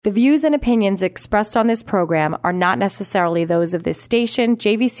The views and opinions expressed on this program are not necessarily those of this station,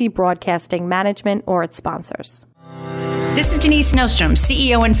 JVC Broadcasting Management, or its sponsors. This is Denise Nostrom,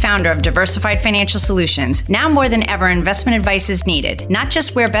 CEO and founder of Diversified Financial Solutions. Now more than ever, investment advice is needed. Not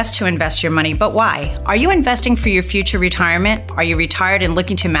just where best to invest your money, but why. Are you investing for your future retirement? Are you retired and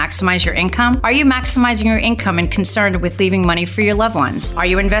looking to maximize your income? Are you maximizing your income and concerned with leaving money for your loved ones? Are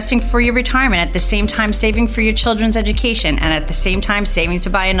you investing for your retirement at the same time saving for your children's education and at the same time saving to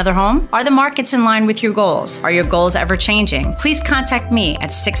buy another home? Are the markets in line with your goals? Are your goals ever changing? Please contact me at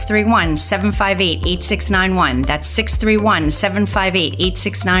 631-758-8691. That's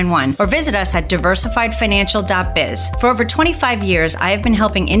 631-758-8691, or visit us at diversifiedfinancial.biz. For over 25 years, I have been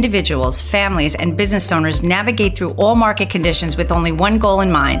helping individuals, families, and business owners navigate through all market conditions with only one goal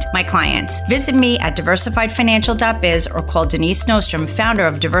in mind, my clients. Visit me at diversifiedfinancial.biz or call Denise Nostrom, founder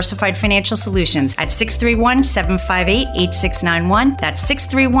of Diversified Financial Solutions, at 631-758-8691. That's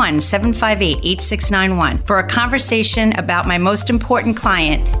 631-758-8691 for a conversation about my most important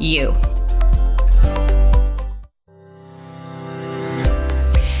client, you.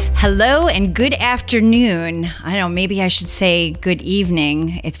 Hello and good afternoon. I don't know, maybe I should say good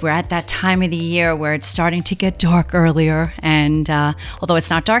evening. We're at that time of the year where it's starting to get dark earlier. And although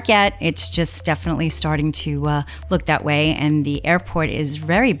it's not dark yet, it's just definitely starting to look that way. And the airport is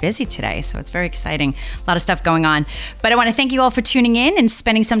very busy today, so it's very exciting. A lot of stuff going on. But I want to thank you all for tuning in and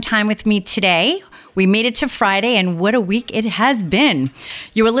spending some time with me today. We made it to Friday, and what a week it has been.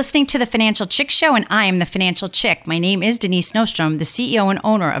 You are listening to The Financial Chick Show, and I am The Financial Chick. My name is Denise Nostrom, the CEO and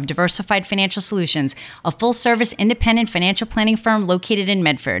owner of Diversified Financial Solutions, a full-service independent financial planning firm located in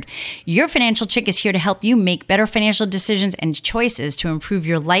Medford. Your Financial Chick is here to help you make better financial decisions and choices to improve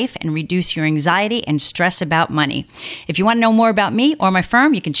your life and reduce your anxiety and stress about money. If you want to know more about me or my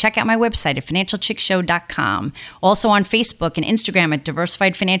firm, you can check out my website at financialchickshow.com. Also on Facebook and Instagram at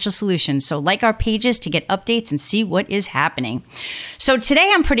Diversified Financial Solutions. So like our page to get updates and see what is happening. So today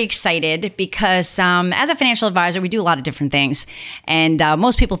I'm pretty excited because as a financial advisor, we do a lot of different things. And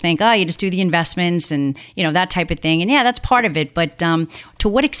most people think, oh, you just do the investments and, you know, that type of thing. And yeah, that's part of it. But to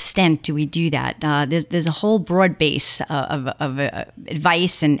what extent do we do that? There's a whole broad base of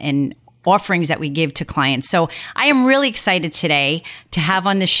advice and offerings that we give to clients. So I am really excited today to have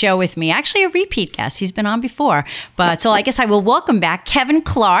on the show with me, actually a repeat guest. He's been on before. But so I guess I will welcome back Kevin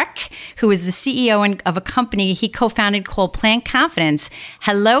Clark, who is the CEO of a company he co-founded called Plant Confidence.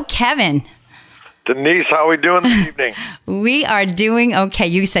 Hello, Kevin. Denise, how are we doing this evening? We are doing okay.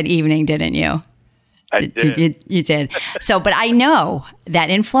 You said evening, didn't you? I did. You did. So, but I know that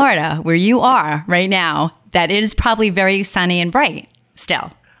in Florida, where you are right now, that it is probably very sunny and bright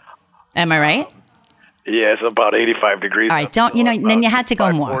still. Am I right? Yeah, it's about 85 degrees. All right, then you had to go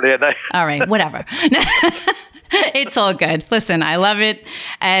more. All right, whatever. It's all good. Listen, I love it.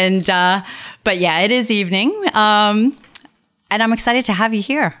 And, but yeah, it is evening. And I'm excited to have you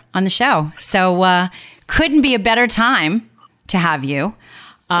here on the show. So, couldn't be a better time to have you.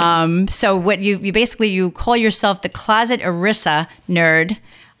 So what you basically, you call yourself the closet ERISA nerd,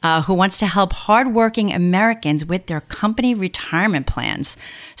 who wants to help hardworking Americans with their company retirement plans.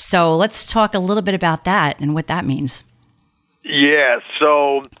 So let's talk a little bit about that and what that means. Yeah,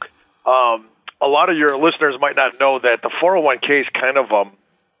 so a lot of your listeners might not know that the 401k is kind of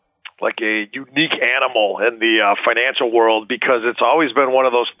like a unique animal in the financial world because it's always been one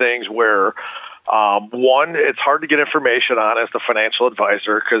of those things where, one, it's hard to get information on as the financial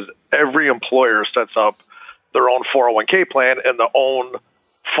advisor because every employer sets up their own 401k plan and their own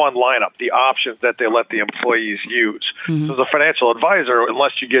fund lineup, the options that they let the employees use. Mm-hmm. So as a financial advisor,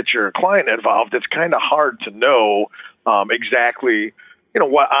 unless you get your client involved, it's kind of hard to know exactly,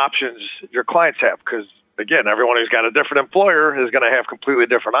 what options your clients have because, again, everyone who's got a different employer is going to have completely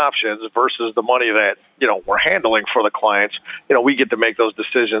different options versus the money that, we're handling for the clients. We get to make those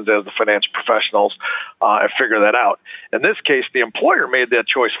decisions as the financial professionals and figure that out. In this case, the employer made that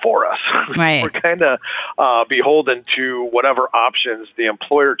choice for us. Right. We're kind of beholden to whatever options the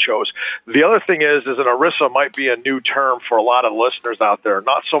employer chose. The other thing is an ERISA might be a new term for a lot of listeners out there,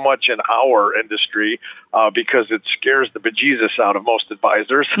 not so much in our industry because it scares the bejesus out of most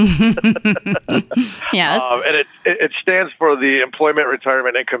advisors. Yes. And it stands for the Employment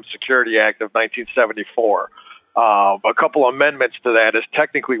Retirement Income Security Act of 1974. A couple amendments to that is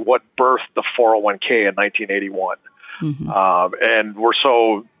technically what birthed the 401k in 1981. Mm-hmm. And we're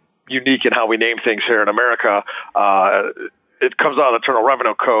so unique in how we name things here in America. It comes out of the Internal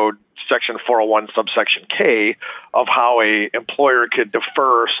Revenue Code, Section 401, subsection K, of how a employer could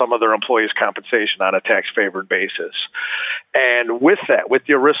defer some of their employees' compensation on a tax-favored basis. And with that, with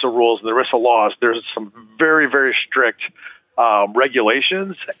the ERISA rules and the ERISA laws, there's some very, very strict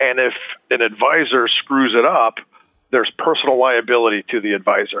regulations, and if an advisor screws it up, there's personal liability to the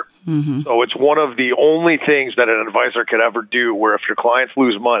advisor. Mm-hmm. So it's one of the only things that an advisor could ever do where if your clients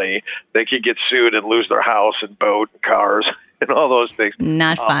lose money, they could get sued and lose their house and boat and cars and all those things.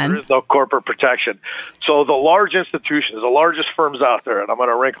 Not fun. There is no corporate protection. So the large institutions, the largest firms out there, and I'm going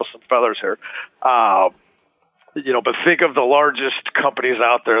to wrinkle some feathers here, but think of the largest companies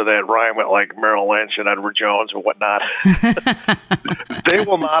out there that rhyme with like Merrill Lynch and Edward Jones and whatnot. They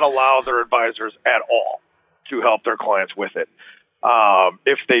will not allow their advisors at all to help their clients with it.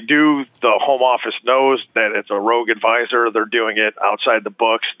 If they do, the home office knows that it's a rogue advisor. They're doing it outside the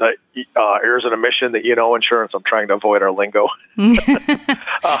books. The errors and omission, the E&O insurance. I'm trying to avoid our lingo.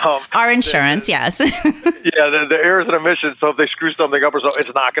 Our insurance, yes. The errors and omissions. So if they screw something up or so,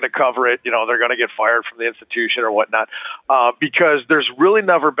 it's not going to cover it. They're going to get fired from the institution or whatnot. Because there's really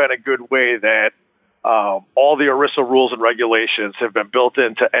never been a good way that all the ERISA rules and regulations have been built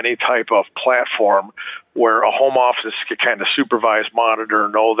into any type of platform where a home office can kind of supervise, monitor,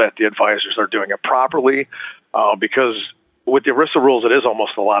 know that the advisors are doing it properly. Because with the ERISA rules, it is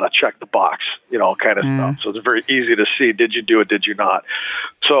almost a lot of check the box, kind of stuff. So it's very easy to see, did you do it, did you not?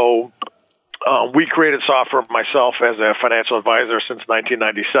 So we created software myself as a financial advisor since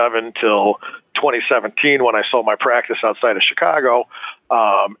 1997 till 2017 when I sold my practice outside of Chicago.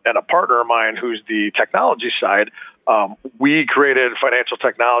 And a partner of mine who's the technology side, we created financial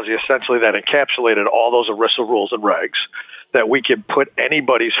technology essentially that encapsulated all those ERISA rules and regs that we could put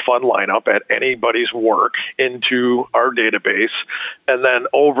anybody's fund lineup at anybody's work into our database and then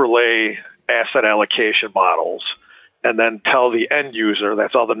overlay asset allocation models. And then tell the end user,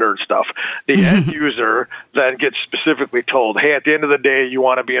 that's all the nerd stuff, the end user then gets specifically told, hey, at the end of the day, you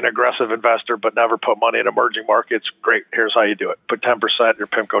want to be an aggressive investor but never put money in emerging markets. Great, here's how you do it. Put 10% your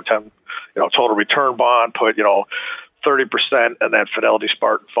PIMCO 10, total return bond, put, 30% in that Fidelity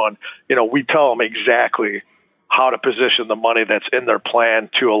Spartan fund. We tell them exactly how to position the money that's in their plan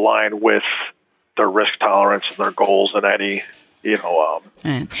to align with their risk tolerance and their goals and any Well,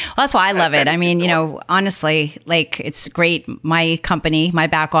 that's why I love it. I mean, honestly, it's great. My company, my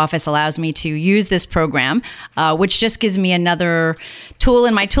back office allows me to use this program, which just gives me another tool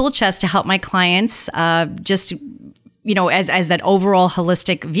in my tool chest to help my clients as that overall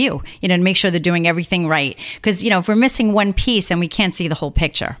holistic view, to make sure they're doing everything right. Because, if we're missing one piece, then we can't see the whole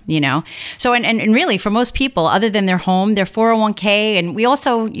picture, So, and really for most people, other than their home, their 401k, and you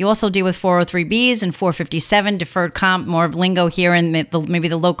also deal with 403Bs and 457 deferred comp, more of lingo here in maybe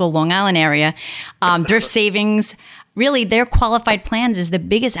the local Long Island area, thrift savings. Really, their qualified plans is the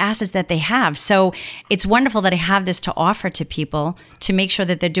biggest assets that they have. So it's wonderful that I have this to offer to people to make sure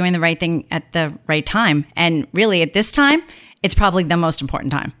that they're doing the right thing at the right time. And really, at this time, it's probably the most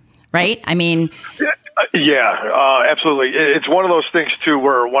important time, right? I mean... Yeah, absolutely. It's one of those things, too,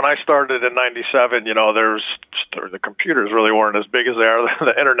 where when I started in 97, the computers really weren't as big as they are,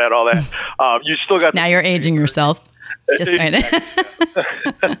 the internet, all that. You still got... Now you're aging yourself. Just I've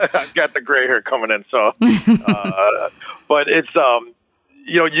got the gray hair coming in, so. But it's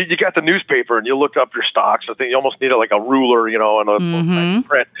you got the newspaper and you look up your stocks. I think you almost need like a ruler, and a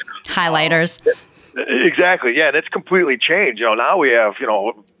print highlighters. Exactly, yeah, and it's completely changed. Now we have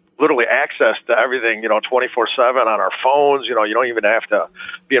literally access to everything 24/7 on our phones. You don't even have to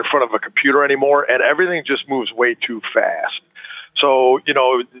be in front of a computer anymore, and everything just moves way too fast. So,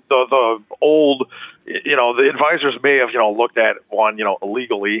 the old, the advisors may have, looked at one,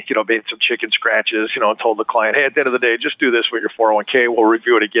 illegally, made some chicken scratches, and told the client, hey, at the end of the day, just do this with your 401k. We'll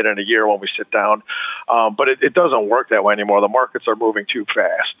review it again in a year when we sit down. But it doesn't work that way anymore. The markets are moving too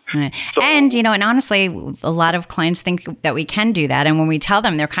fast. Right. So, and honestly, a lot of clients think that we can do that. And when we tell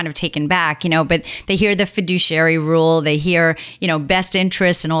them, they're kind of taken back, but they hear the fiduciary rule, they hear, best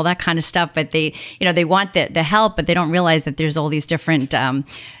interest and all that kind of stuff. But they want the help, but they don't realize that there's all these different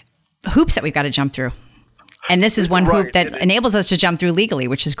hoops that we've got to jump through. And this is one hoop that enables us to jump through legally,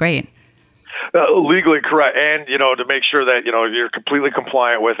 which is great. Legally correct. And, to make sure that, you're completely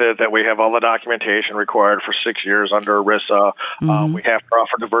compliant with it, that we have all the documentation required for 6 years under ERISA. We have to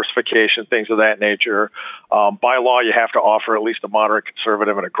offer diversification, things of that nature. By law, you have to offer at least a moderate,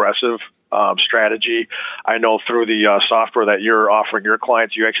 conservative, and aggressive strategy. I know through the software that you're offering your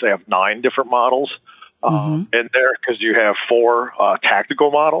clients, you actually have 9 different models. In there, because you have 4 tactical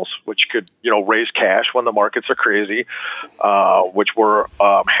models, which could, raise cash when the markets are crazy, which were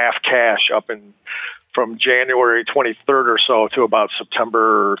half cash up in from January 23rd or so to about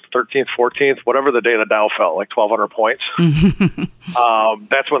September 13th, 14th, whatever the day the Dow fell, like 1,200 points.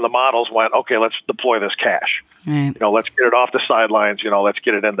 That's when the models went, okay, let's deploy this cash. Right. Let's get it off the sidelines. Let's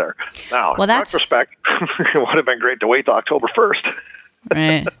get it in there. Now, in retrospect, it would have been great to wait till October 1st.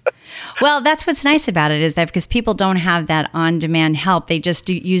 Right. Well, that's what's nice about it is that because people don't have that on-demand help, they just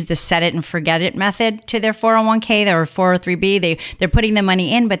use the set it and forget it method to their 401k or 403b. They're putting the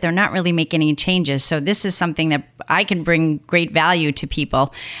money in, but they're not really making any changes. So this is something that I can bring great value to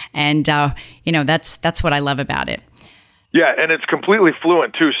people, and that's what I love about it. Yeah, and it's completely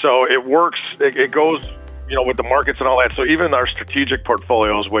fluent too. So it works. It goes, with the markets and all that. So even our strategic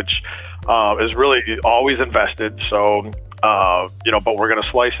portfolios, which is really always invested. So. But we're going to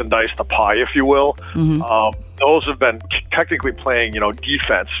slice and dice the pie, if you will. Mm-hmm. Those have been technically playing,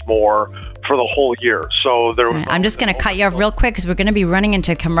 defense more for the whole year. So I'm just going to cut you off real quick because we're going to be running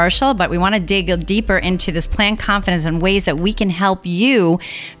into commercial, but we want to dig deeper into this Plan Confidence and ways that we can help you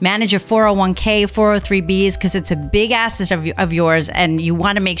manage your 401k, 403bs, because it's a big asset of yours, and you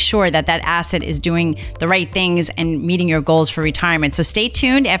want to make sure that asset is doing the right things and meeting your goals for retirement. So stay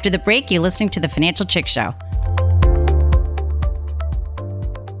tuned. After the break, you're listening to The Financial Chick Show.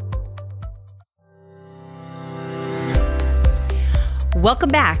 Welcome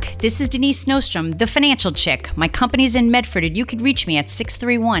back. This is Denise Nostrom, The Financial Chick. My company's in Medford, and you can reach me at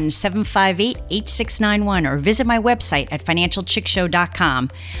 631-758-8691 or visit my website at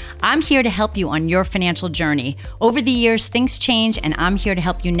financialchickshow.com. I'm here to help you on your financial journey. Over the years, things change, and I'm here to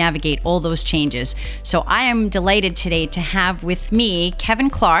help you navigate all those changes. So I am delighted today to have with me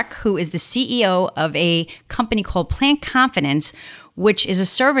Kevin Clark, who is the CEO of a company called Plan Confidence, which is a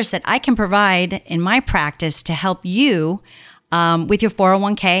service that I can provide in my practice to help you with your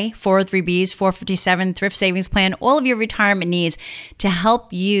 401k, 403bs, 457, thrift savings plan, all of your retirement needs to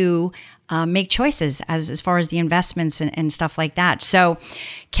help you make choices as far as the investments and stuff like that. So,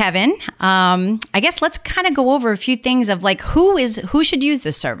 Kevin, I guess let's kind of go over a few things of like who should use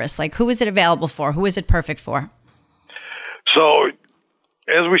this service? Like who is it available for? Who is it perfect for? So,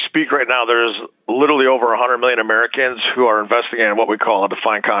 as we speak right now, there's literally over 100 million Americans who are investing in what we call a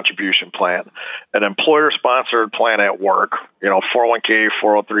defined contribution plan, an employer-sponsored plan at work, 401k,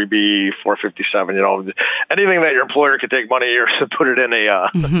 403b, 457, anything that your employer can take money or put it in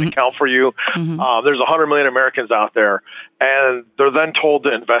an account for you. Mm-hmm. There's 100 million Americans out there, and they're then told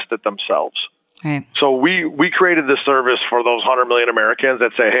to invest it themselves. Right. So we created this service for those 100 million Americans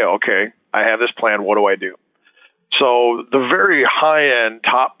that say, hey, okay, I have this plan. What do I do? So the very high-end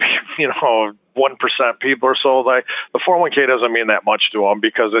top, 1% people or so, the 401k doesn't mean that much to them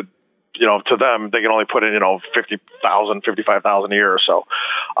because it, to them, they can only put in, $50,000, $55,000 a year or so.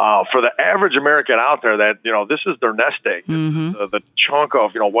 For the average American out there that, this is their nest egg, the chunk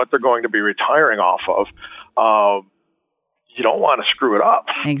of, what they're going to be retiring off of, you don't want to screw it up.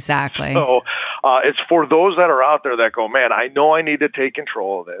 Exactly. So it's for those that are out there that go, man, I know I need to take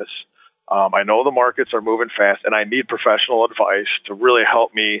control of this. I know the markets are moving fast, and I need professional advice to really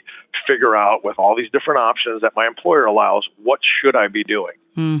help me figure out with all these different options that my employer allows, what should I be doing?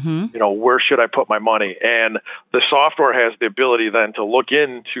 Mm-hmm. Where should I put my money? And the software has the ability then to look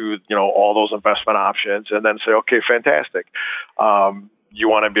into, all those investment options and then say, okay, fantastic. You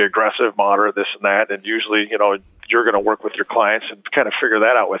want to be aggressive, moderate, this and that. And usually, you're going to work with your clients and kind of figure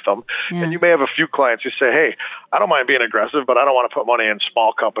that out with them. Yeah. And you may have a few clients who say, hey, I don't mind being aggressive, but I don't want to put money in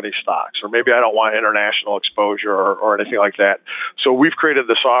small company stocks, or maybe I don't want international exposure or anything like that. So we've created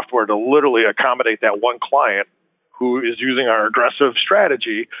the software to literally accommodate that one client who is using our aggressive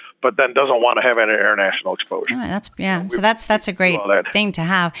strategy, but then doesn't want to have any international exposure. So that's a great thing to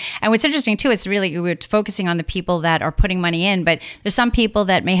have. And what's interesting too, it's really, we're focusing on the people that are putting money in, but there's some people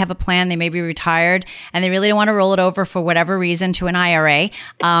that may have a plan, they may be retired, and they really don't want to roll it over for whatever reason to an IRA.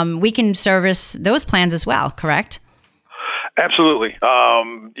 We can service those plans as well, correct? Absolutely.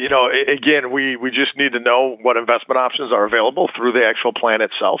 Again, we just need to know what investment options are available through the actual plan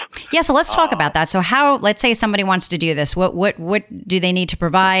itself. Yeah, so let's talk about that. So let's say somebody wants to do this. What do they need to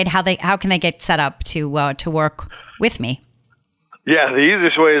provide? How can they get set up to work with me? Yeah, the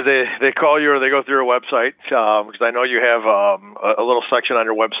easiest way is they call you or they go through your website, because I know you have a little section on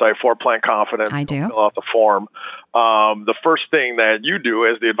your website for Plan Confidence. I do. Fill out the form. The first thing that you do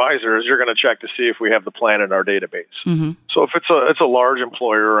as the advisor is you're going to check to see if we have the plan in our database. Mm-hmm. So if it's a large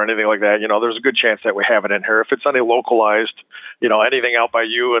employer or anything like that, there's a good chance that we have it in here. If it's any localized, anything out by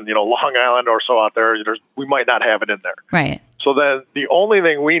you and, Long Island or so out there, we might not have it in there. Right. So then the only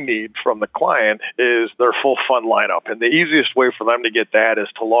thing we need from the client is their full fund lineup. And the easiest way for them to get that is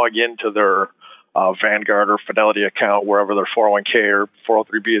to log into their Vanguard or Fidelity account, wherever their 401k or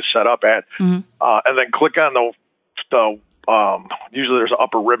 403b is set up at, and then click on the usually there's an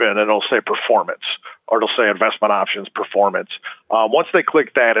upper ribbon and it'll say performance, or it'll say investment options performance. Once they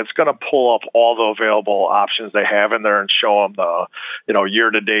click that, it's going to pull up all the available options they have in there and show them the, year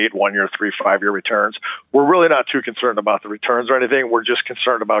to date, 1 year, 3, 5 year returns. We're really not too concerned about the returns or anything. We're just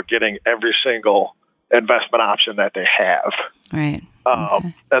concerned about getting every single investment option that they have. Right.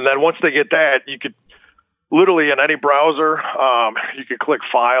 And then once they get that, you could literally in any browser, you could click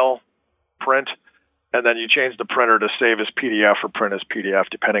file, print, and then you change the printer to save as PDF or print as PDF,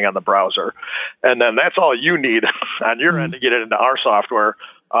 depending on the browser. And then that's all you need on your end to get it into our software.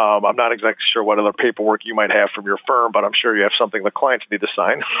 I'm not exactly sure what other paperwork you might have from your firm, but I'm sure you have something the clients need to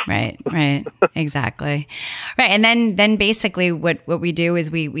sign. Right. Exactly. Right. And then basically what we do is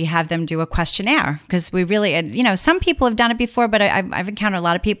we have them do a questionnaire, because we really, some people have done it before, but I've encountered a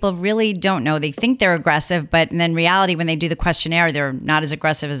lot of people really don't know. They think they're aggressive, but in reality, when they do the questionnaire, they're not as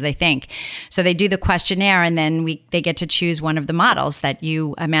aggressive as they think. So they do the questionnaire, and then they get to choose one of the models that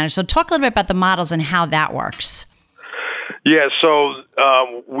you manage. So talk a little bit about the models and how that works. Yeah,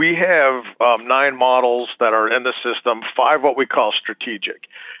 so we have 9 models that are in the system, 5 what we call strategic.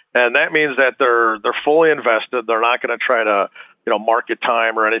 And that means that they're fully invested. They're not going to try to, market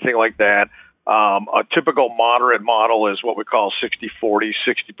time or anything like that. A typical moderate model is what we call 60-40,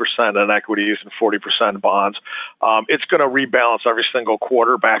 60% in equities and 40% in bonds. It's going to rebalance every single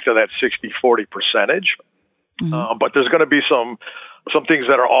quarter back to that 60-40 percentage. But there's going to be some things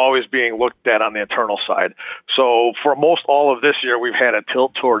that are always being looked at on the internal side. So for most all of this year, we've had a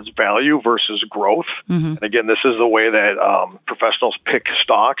tilt towards value versus growth. And again, this is the way that professionals pick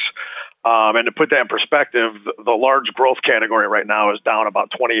stocks. And to put that in perspective, the large growth category right now is down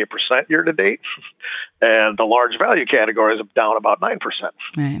about 28% year to date. And the large value category is down about 9%.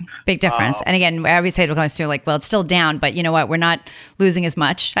 Right. Big difference. And again, I always say to clients too, it's still down, but you know what? We're not losing as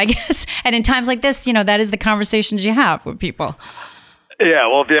much, I guess. And in times like this, that is the conversations you have with people. Yeah,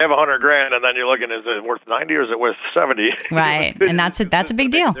 well, if you have $100,000 and then you're looking, is it worth 90 or is it worth 70? Right, and that's a big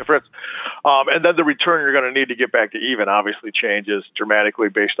deal. Difference. And then the return you're going to need to get back to even obviously changes dramatically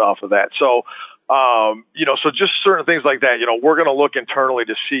based off of that. So, so just certain things like that. We're going to look internally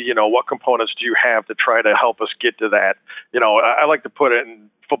to see, what components do you have to try to help us get to that. I like to put it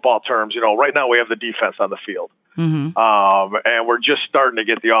in football terms. Right now we have the defense on the field. And we're just starting to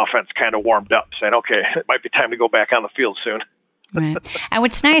get the offense kind of warmed up, saying, okay, it might be time to go back on the field soon. Right. And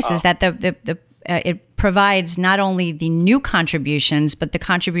what's nice is that it provides not only the new contributions, but the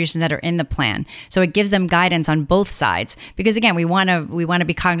contributions that are in the plan. So it gives them guidance on both sides. Because again, we want to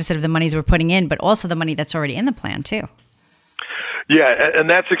be cognizant of the monies we're putting in, but also the money that's already in the plan too. Yeah, and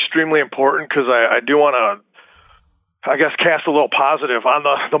that's extremely important, because I do want to, cast a little positive on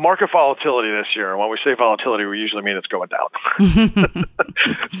the market volatility this year. When we say volatility, we usually mean it's going down.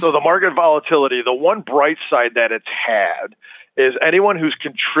 So the market volatility, the one bright side that it's had is anyone who's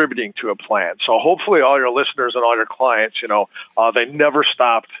contributing to a plan. So hopefully all your listeners and all your clients, they never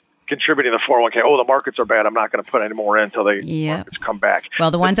stopped contributing to the 401k. Oh, the markets are bad. I'm not going to put any more in until the markets come back.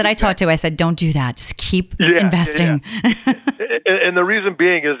 Well, the ones that I talked to, I said, don't do that. Just keep investing. Yeah. And the reason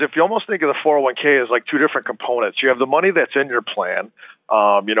being is if you almost think of the 401k as like 2 different components. You have the money that's in your plan.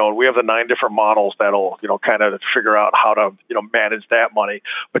 And we have the 9 different models that'll, kind of figure out how to, manage that money.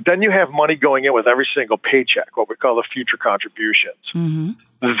 But then you have money going in with every single paycheck, what we call the future contributions.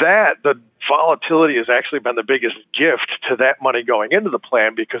 The volatility has actually been the biggest gift to that money going into the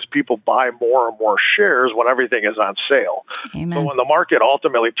plan, because people buy more and more shares when everything is on sale. Amen. So when the market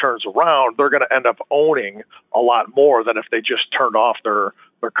ultimately turns around, they're going to end up owning a lot more than if they just turned off their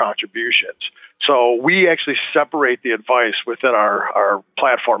contributions. So we actually separate the advice within our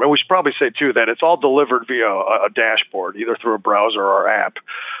platform. And we should probably say, too, that it's all delivered via a dashboard, either through a browser or app.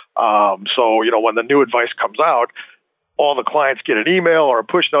 So, when the new advice comes out, all the clients get an email or a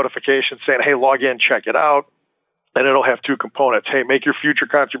push notification saying, hey, log in, check it out. And it'll have 2 components. Hey, make your future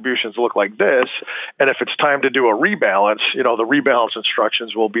contributions look like this. And if it's time to do a rebalance, the rebalance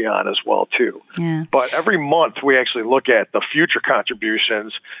instructions will be on as well, too. Yeah. But every month we actually look at the future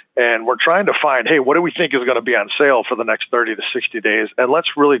contributions, and we're trying to find, hey, what do we think is going to be on sale for the next 30 to 60 days? And let's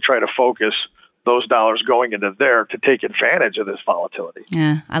really try to focus those dollars going into there to take advantage of this volatility.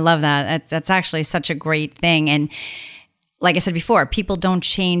 Yeah, I love that. That's actually such a great thing. And like I said before, people don't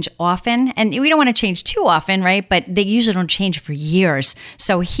change often, and we don't want to change too often, right? But they usually don't change for years.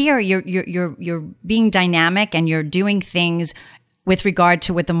 So here, you're being dynamic, and you're doing things with regard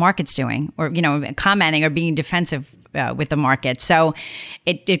to what the market's doing, or commenting or being defensive with the market. So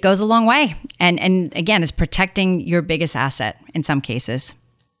it goes a long way, and again, it's protecting your biggest asset in some cases.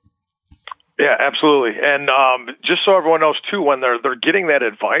 Yeah, absolutely. And just so everyone knows too, when they're getting that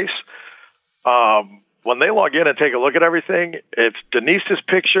advice, when they log in and take a look at everything, it's Denise's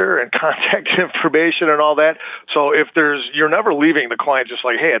picture and contact information and all that. So if you're never leaving the client just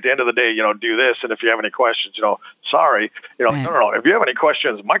like, hey, at the end of the day, do this. And if you have any questions, sorry, Right. no. If you have any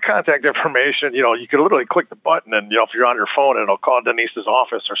questions, my contact information, you can literally click the button and, if you're on your phone, it'll call Denise's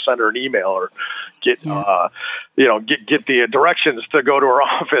office or send her an email or get the directions to go to her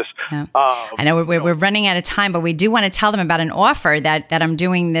office. Yeah. I know we're running out of time, but we do want to tell them about an offer that I'm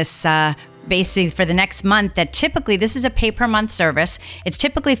doing this basically for the next month. That typically, this is a pay per month service. It's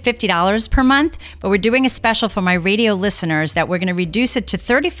typically $50 per month, but we're doing a special for my radio listeners that we're going to reduce it to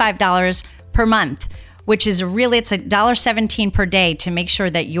 $35 per month, which is it's $1.17 per day to make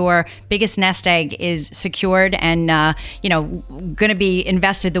sure that your biggest nest egg is secured and going to be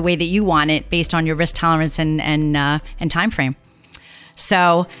invested the way that you want it based on your risk tolerance and time frame.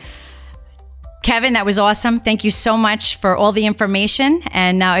 So, Kevin, that was awesome. Thank you so much for all the information.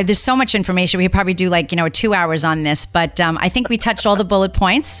 And there's so much information. We could probably do 2 hours on this, but I think we touched all the bullet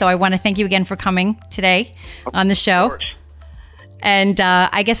points. So I want to thank you again for coming today on the show. And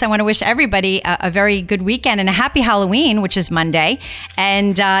I guess I want to wish everybody a very good weekend and a happy Halloween, which is Monday.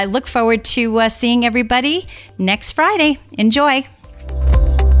 And I look forward to seeing everybody next Friday. Enjoy.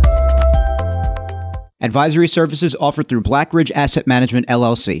 Advisory services offered through Blackridge Asset Management,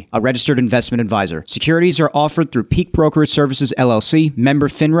 LLC, a registered investment advisor. Securities are offered through Peak Brokerage Services, LLC, member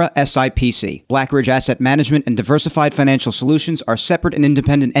FINRA, SIPC. Blackridge Asset Management and Diversified Financial Solutions are separate and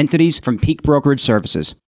independent entities from Peak Brokerage Services.